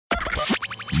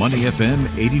Money FM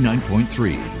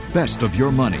 89.3. Best of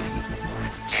your money.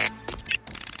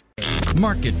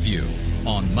 Market View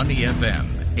on Money FM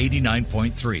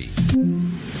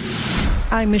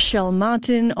 89.3. I'm Michelle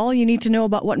Martin. All you need to know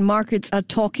about what markets are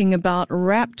talking about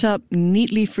wrapped up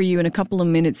neatly for you in a couple of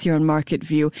minutes here on Market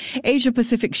View. Asia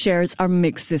Pacific shares are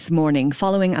mixed this morning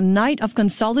following a night of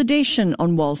consolidation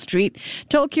on Wall Street.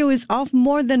 Tokyo is off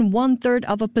more than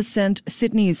 0.33%.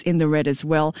 Sydney is in the red as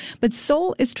well, but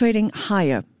Seoul is trading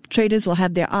higher. Traders will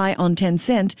have their eye on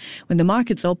Tencent when the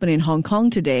markets open in Hong Kong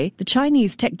today. The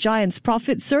Chinese tech giant's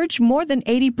profit surged more than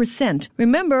 80%.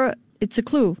 Remember, it's a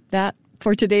clue that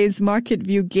for today's Market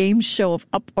View game show of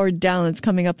up or down. It's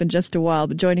coming up in just a while.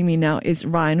 But joining me now is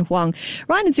Ryan Huang.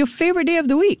 Ryan, it's your favorite day of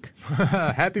the week.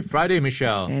 Happy Friday,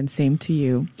 Michelle. And same to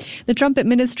you. The Trump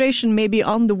administration may be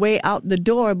on the way out the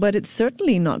door, but it's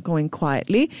certainly not going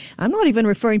quietly. I'm not even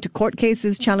referring to court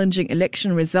cases challenging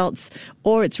election results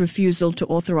or its refusal to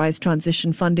authorize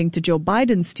transition funding to Joe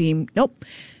Biden's team. Nope.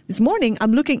 This morning,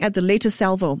 I'm looking at the latest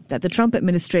salvo that the Trump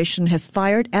administration has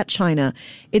fired at China.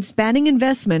 It's banning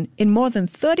investment in more than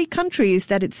 30 countries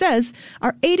that it says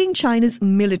are aiding China's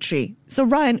military. So,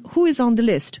 Ryan, who is on the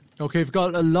list? Okay, we've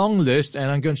got a long list,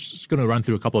 and I'm just going to run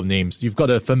through a couple of names. You've got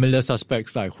the familiar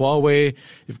suspects like Huawei.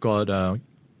 You've got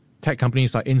tech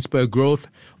companies like Inspire Growth.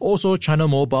 Also, China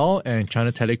Mobile and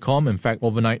China Telecom. In fact,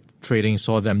 overnight trading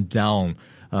saw them down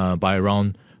by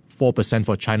around 4%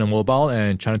 for China Mobile,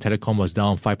 and China Telecom was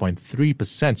down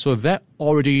 5.3%. So that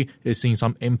already is seeing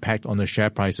some impact on the share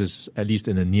prices, at least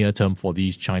in the near term for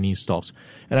these Chinese stocks.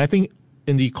 And I think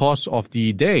in the course of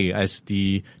the day, as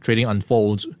the trading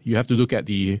unfolds, you have to look at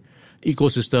the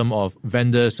ecosystem of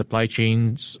vendors, supply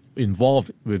chains involved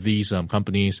with these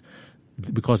companies,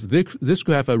 because this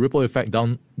could have a ripple effect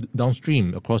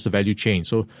downstream across the value chain.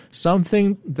 So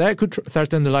something that could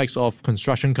threaten the likes of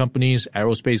construction companies,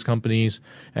 aerospace companies,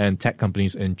 and tech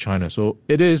companies in China. So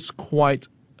it is quite,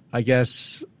 I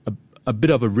guess, a bit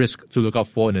of a risk to look out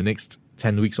for in the next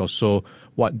 10 weeks or so.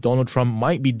 What Donald Trump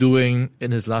might be doing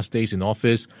in his last days in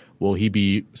office. Will he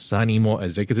be signing more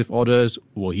executive orders?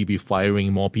 Will he be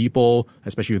firing more people,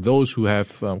 especially those who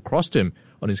have crossed him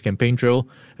on his campaign trail?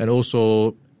 And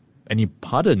also any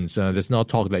pardons. There's now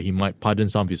talk that he might pardon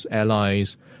some of his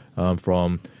allies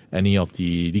from any of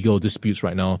the legal disputes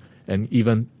right now, and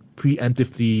even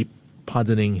preemptively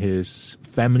pardoning his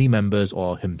family members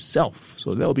or himself.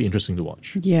 So that'll be interesting to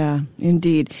watch. Yeah,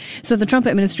 indeed. So the Trump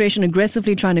administration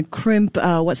aggressively trying to crimp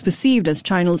what's perceived as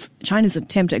China's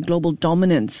attempt at global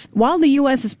dominance. While the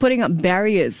U.S. is putting up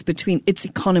barriers between its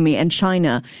economy and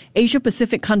China,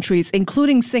 Asia-Pacific countries,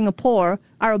 including Singapore,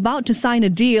 are about to sign a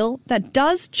deal that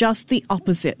does just the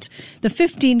opposite. The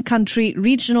 15-country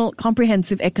Regional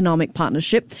Comprehensive Economic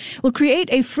Partnership will create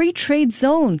a free trade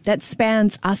zone that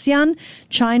spans ASEAN,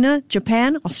 China,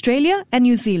 Japan, Australia, and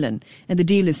New Zealand. And the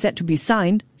deal is set to be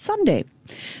signed Sunday.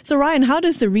 So, Ryan, how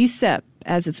does the RCEP,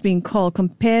 as it's being called,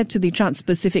 compare to the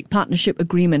Trans-Pacific Partnership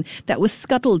Agreement that was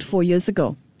scuttled 4 years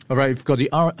ago? All right, we've got the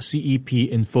RCEP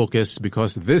in focus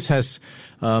because this has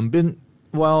been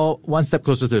one step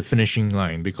closer to the finishing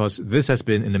line, because this has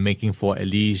been in the making for at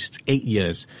least 8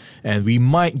 years. And we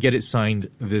might get it signed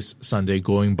this Sunday,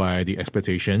 going by the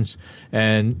expectations.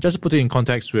 And just to put it in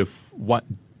context with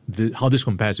how this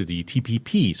compares to the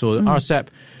TPP. So the RCEP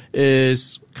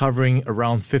is covering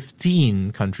around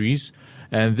 15 countries.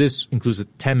 And this includes the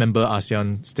 10-member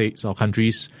ASEAN states or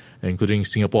countries, including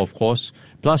Singapore, of course,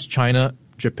 plus China,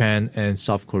 Japan, and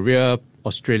South Korea,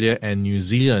 Australia, and New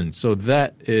Zealand. So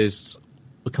that is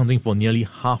accounting for nearly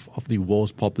half of the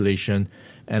world's population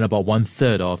and about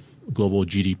 1/3 of global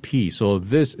GDP. So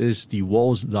this is the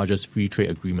world's largest free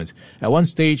trade agreement. At one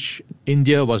stage,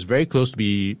 India was very close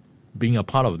to being a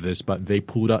part of this, but they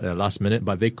pulled out at the last minute.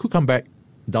 But they could come back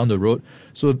down the road.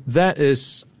 So that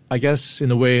is, I guess,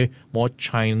 in a way, more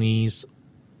Chinese,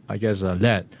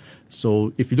 led.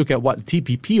 So if you look at what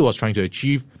TPP was trying to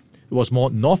achieve, it was more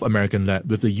North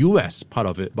American-led with the U.S. part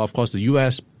of it. But of course, the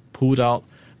U.S. pulled out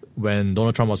when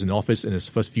Donald Trump was in office in his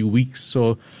first few weeks.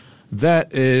 So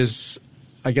that is,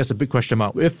 I guess, a big question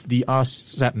mark. If the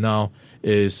RCEP now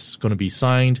is going to be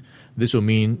signed, this will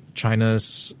mean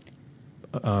China's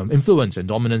influence and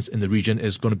dominance in the region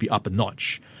is going to be up a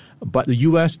notch. But the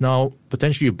U.S. now,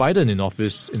 potentially Biden in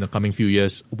office in the coming few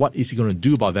years, what is he going to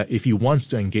do about that if he wants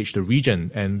to engage the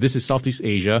region? And this is Southeast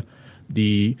Asia,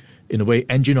 in a way,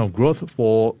 engine of growth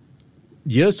for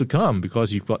years to come,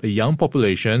 because you've got a young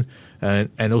population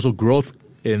and also growth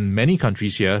in many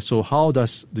countries here. So how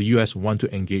does the U.S. want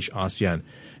to engage ASEAN?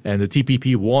 And the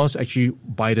TPP was actually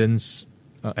Biden's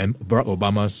and Barack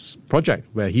Obama's project,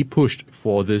 where he pushed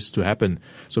for this to happen.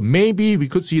 So maybe we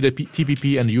could see the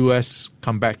TPP and the US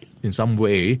come back in some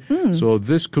way. So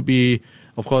this could be,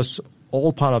 of course,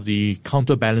 all part of the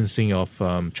counterbalancing of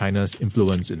China's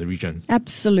influence in the region.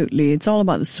 Absolutely. It's all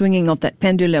about the swinging of that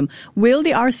pendulum. Will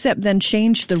the RCEP then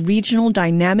change the regional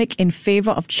dynamic in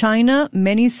favor of China?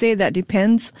 Many say that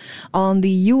depends on the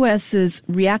US's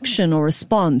reaction or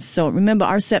response. So remember,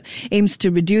 RCEP aims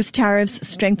to reduce tariffs,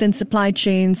 strengthen supply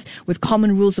chains with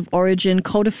common rules of origin,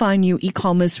 codify new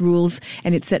e-commerce rules,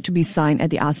 and it's set to be signed at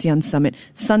the ASEAN Summit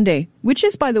Sunday, which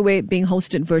is, by the way, being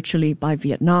hosted virtually by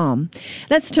Vietnam.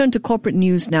 Let's turn to corporate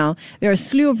news now. There are a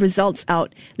slew of results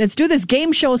out. Let's do this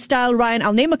game show style, Ryan.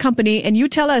 I'll name a company and you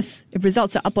tell us if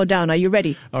results are up or down. Are you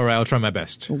ready? All right, I'll try my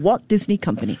best. Walt Disney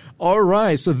Company. All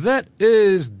right, so that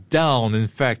is down. In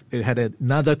fact, it had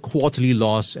another quarterly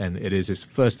loss, and it is its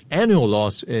first annual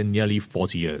loss in nearly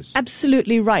 40 years.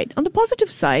 Absolutely right. On the positive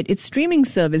side, its streaming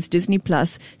service, Disney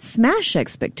Plus, smashed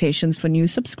expectations for new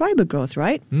subscriber growth,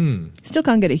 right? Still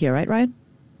can't get it here, right, Ryan?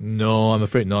 No, I'm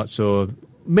afraid not. So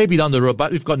maybe down the road,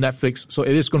 but we've got Netflix, so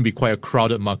it is going to be quite a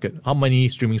crowded market. How many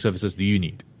streaming services do you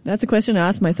need? That's a question I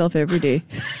ask myself every day.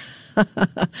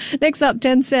 Next up,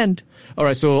 Tencent. All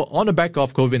right, so on the back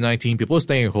of COVID-19, people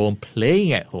staying at home,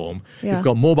 playing at home, Yeah. you've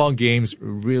got mobile games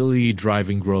really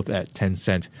driving growth at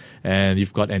Tencent. And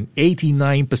you've got an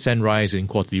 89% rise in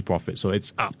quarterly profit, so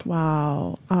it's up.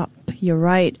 Wow, up. You're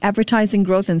right. Advertising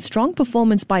growth and strong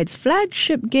performance by its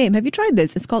flagship game. Have you tried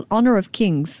this? It's called Honor of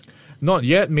Kings. Not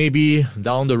yet, maybe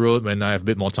down the road when I have a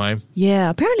bit more time. Yeah,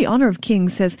 apparently Honor of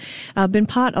Kings has been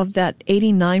part of that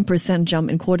 89% jump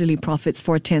in quarterly profits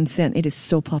for Tencent. It is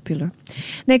so popular.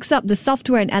 Next up, the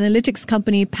software and analytics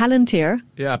company Palantir.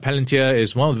 Yeah, Palantir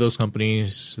is one of those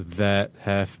companies that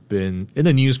have been in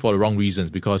the news for the wrong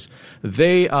reasons because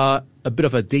they are a bit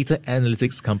of a data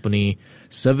analytics company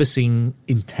servicing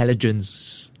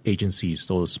intelligence agencies,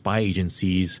 so spy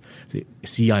agencies, the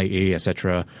CIA,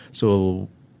 etc. So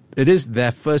it is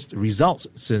their first results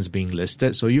since being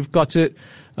listed. So you've got it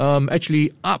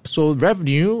actually up. So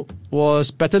revenue was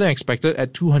better than expected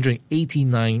at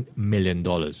 $289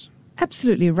 million.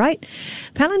 Absolutely right.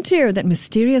 Palantir, that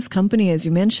mysterious company, as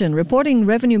you mentioned, reporting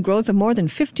revenue growth of more than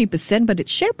 50%, but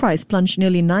its share price plunged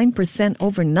nearly 9%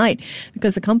 overnight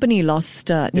because the company lost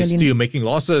They're nearly still making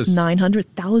losses.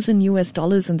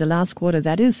 $900,000 in the last quarter.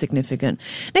 That is significant.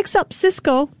 Next up,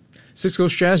 Cisco. Cisco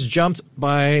shares jumped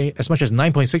by as much as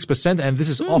 9.6%, and this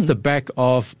is off the back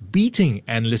of beating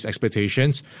analyst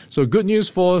expectations. So good news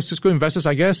for Cisco investors,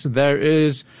 I guess. There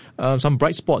is some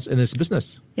bright spots in its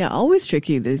business. Yeah, always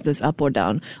tricky, this up or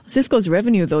down. Cisco's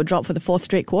revenue, though, dropped for the fourth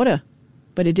straight quarter,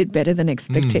 but it did better than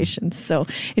expectations. So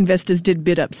investors did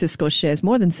bid up Cisco shares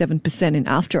more than 7% in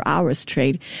after-hours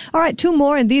trade. All right, two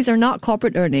more, and these are not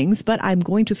corporate earnings, but I'm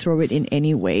going to throw it in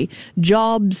anyway.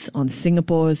 Jobs on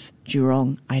Singapore's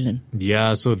Jurong Island.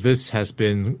 Yeah, so this has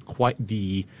been quite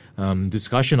the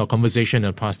discussion or conversation in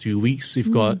the past few weeks.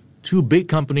 We've got two big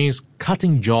companies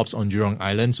cutting jobs on Jurong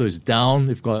Island, so it's down.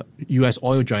 We've got US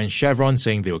oil giant Chevron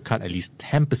saying they will cut at least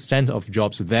 10% of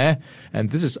jobs there, and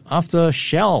this is after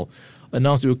Shell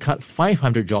announced it will cut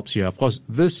 500 jobs here. Of course,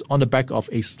 this on the back of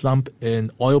a slump in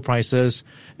oil prices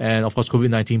and, of course,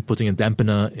 COVID-19 putting a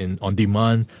dampener on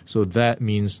demand. So that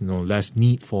means less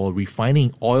need for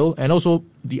refining oil. And also,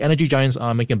 the energy giants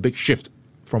are making a big shift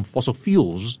from fossil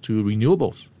fuels to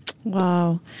renewables.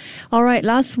 Wow. All right,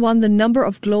 last one, the number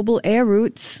of global air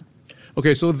routes.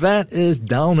 Okay, so that is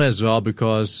down as well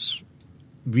because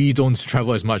we don't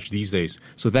travel as much these days.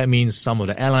 So that means some of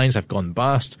the airlines have gone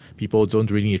bust. People don't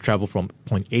really need to travel from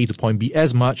point A to point B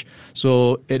as much.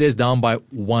 So it is down by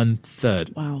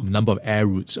 1/3. Wow. The number of air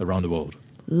routes around the world.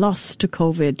 Lost to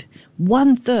COVID.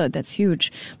 1/3. That's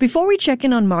huge. Before we check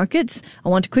in on markets, I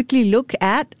want to quickly look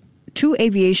at two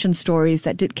aviation stories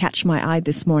that did catch my eye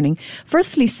this morning.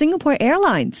 Firstly, Singapore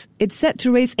Airlines. It's set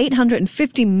to raise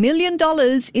 $850 million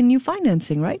in new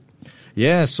financing, right?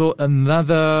 Yeah, so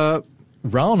another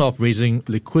round of raising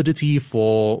liquidity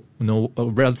for a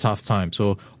real tough time.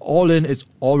 So all in, it's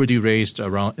already raised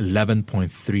around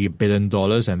 $11.3 billion,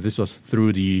 and this was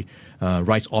through the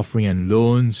rights offering and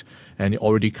loans, and it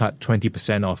already cut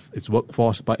 20% of its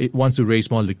workforce, but it wants to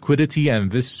raise more liquidity, and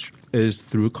this is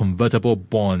through convertible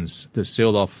bonds, the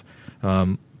sale of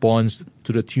bonds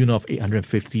to the tune of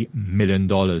 $850 million.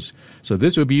 So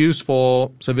this will be used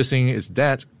for servicing its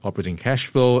debt, operating cash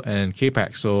flow, and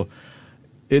CAPEX. So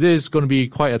it is going to be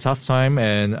quite a tough time,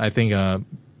 and I think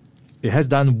it has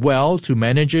done well to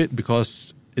manage it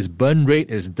because its burn rate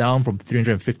is down from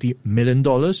 $350 million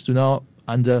to now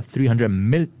under $300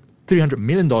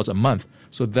 million a month.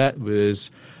 So that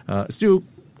was still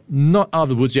not out of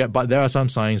the woods yet, but there are some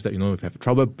signs that, we have a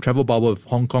travel bubble with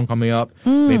Hong Kong coming up.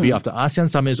 Maybe after ASEAN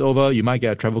summit is over, you might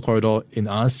get a travel corridor in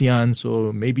ASEAN.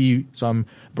 So maybe some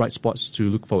bright spots to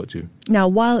look forward to. Now,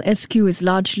 while SQ is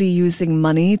largely using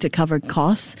money to cover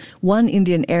costs, one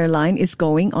Indian airline is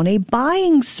going on a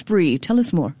buying spree. Tell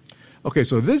us more. Okay,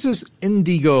 so this is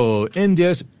IndiGo,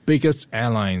 India's biggest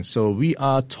airline. So we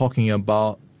are talking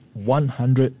about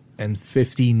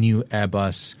 150 new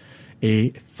Airbus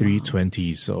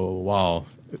A320. So, wow,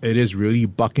 it is really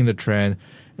bucking the trend.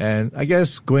 And I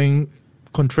guess going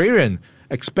contrarian,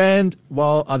 expand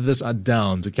while others are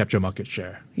down to capture market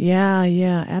share.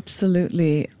 Yeah,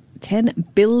 absolutely.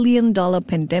 $10 billion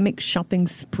pandemic shopping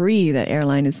spree that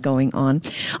airline is going on.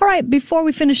 All right, before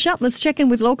we finish up, let's check in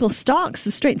with local stocks.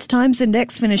 The Straits Times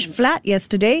Index finished flat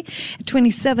yesterday at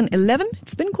 27.11.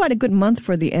 It's been quite a good month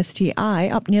for the STI,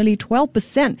 up nearly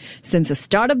 12% since the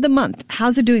start of the month.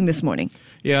 How's it doing this morning?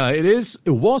 Yeah, it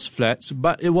was flat,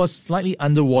 but it was slightly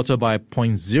underwater by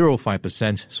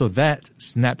 0.05%. So that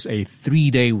snaps a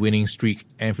 3-day winning streak.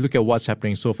 And if you look at what's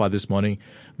happening so far this morning,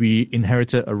 we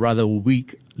inherited a rather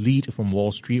weak lead from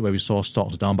Wall Street where we saw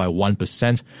stocks down by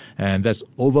 1%. And that's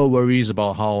over worries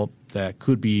about how there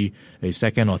could be a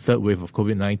second or third wave of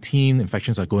COVID-19.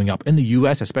 Infections are going up in the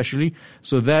US especially.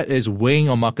 So that is weighing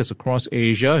on markets across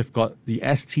Asia. We've got the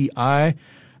STI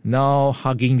now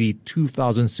hugging the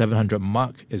 2,700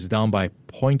 mark, is down by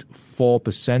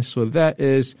 0.4%. So that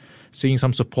is seeing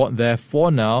some support there for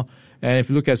now. And if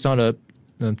you look at some of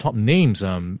the top names,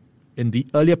 in the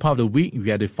earlier part of the week, we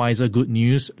had the Pfizer good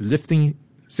news, lifting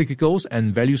cyclicals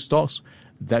and value stocks,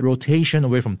 that rotation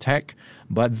away from tech.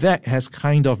 But that has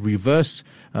kind of reversed.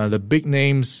 The big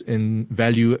names in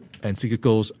value and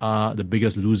cyclicals are the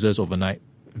biggest losers overnight.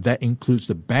 That includes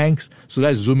the banks. So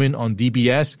let's zoom in on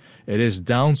DBS. It is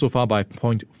down so far by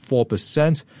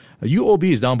 0.4%.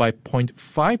 UOB is down by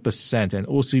 0.5% and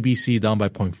OCBC down by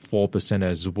 0.4%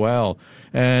 as well.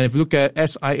 And if you look at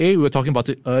SIA, we were talking about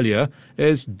it earlier,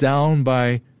 it's down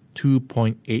by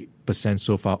 2.8%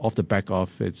 so far off the back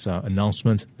of its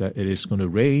announcement that it is going to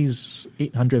raise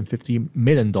 $850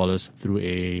 million through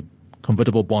a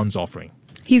convertible bonds offering.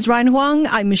 He's Ryan Huang.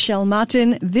 I'm Michelle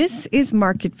Martin. This is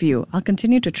Market View. I'll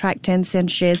continue to track Tencent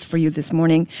shares for you this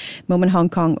morning. Moment Hong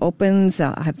Kong opens,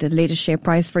 I have the latest share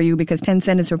price for you because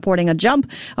Tencent is reporting a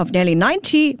jump of nearly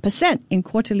 90% in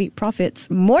quarterly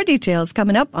profits. More details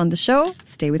coming up on the show.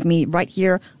 Stay with me right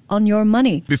here on Your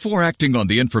Money. Before acting on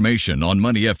the information on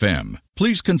Money FM,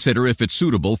 please consider if it's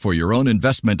suitable for your own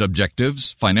investment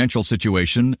objectives, financial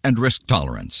situation, and risk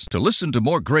tolerance. To listen to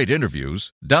more great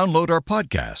interviews, download our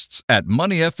podcasts at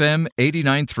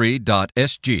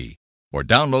moneyfm893.sg or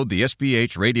download the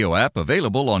SPH radio app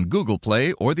available on Google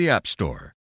Play or the App Store.